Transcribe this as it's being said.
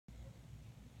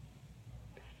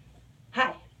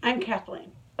I'm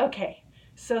Kathleen. Okay,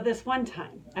 so this one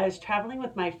time I was traveling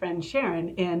with my friend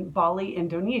Sharon in Bali,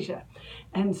 Indonesia.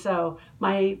 And so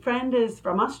my friend is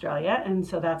from Australia, and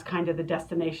so that's kind of the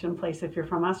destination place if you're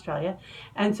from Australia.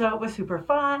 And so it was super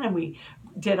fun, and we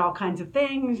did all kinds of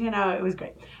things, it was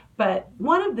great. But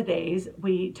one of the days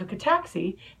we took a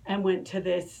taxi and went to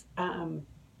this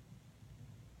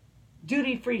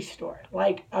duty-free store,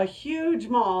 like a huge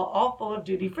mall all full of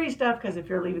duty-free stuff, because if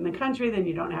you're leaving the country then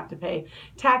you don't have to pay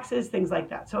taxes, things like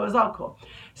that. So it was all cool.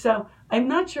 So I'm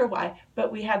not sure why,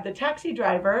 but we had the taxi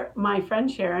driver, my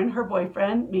friend Sharon, her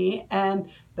boyfriend, me, and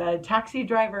the taxi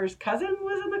driver's cousin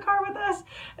was in the car with us.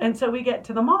 And so we get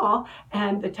to the mall,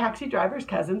 and the taxi driver's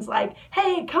cousin's like,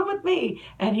 hey, come with me.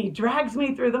 And he drags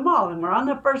me through the mall, and we're on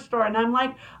the first store, and I'm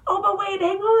like, oh, but wait,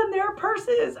 hang on, there are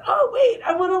purses. Oh, wait,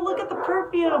 I want to look at the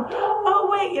perfume. Oh,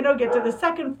 wait, get to the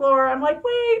second floor. I'm like,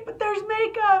 wait, but there's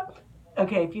makeup.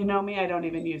 Okay, if you know me, I don't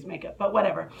even use makeup, but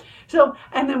whatever. So,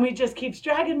 and then we just keeps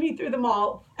dragging me through the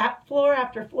mall, at floor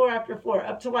after floor after floor,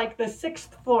 up to like the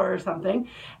 6th floor or something.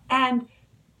 And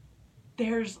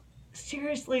there's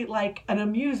seriously like an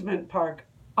amusement park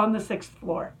on the 6th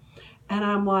floor. And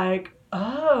I'm like,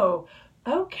 oh,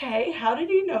 okay, how did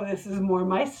you know this is more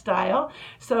my style?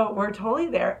 So we're totally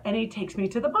there, and he takes me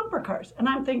to the bumper cars. And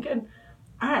I'm thinking,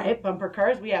 all right, bumper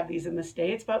cars, we have these in the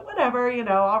States, but whatever,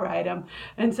 I'll ride them.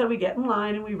 And so we get in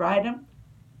line and we ride them.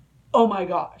 Oh my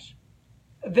gosh.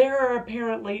 There are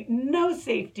apparently no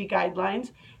safety guidelines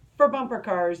for bumper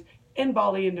cars in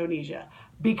Bali, Indonesia,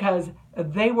 because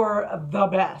they were the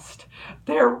best.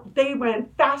 They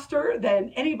went faster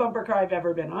than any bumper car I've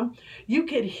ever been on. You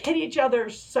could hit each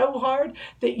other so hard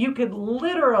that you could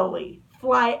literally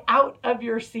fly out of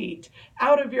your seat,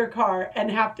 out of your car,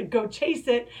 and have to go chase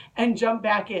it and jump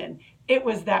back in. It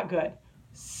was that good.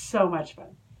 So much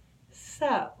fun.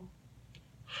 So,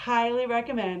 highly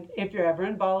recommend, if you're ever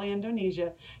in Bali,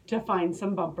 Indonesia, to find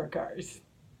some bumper cars.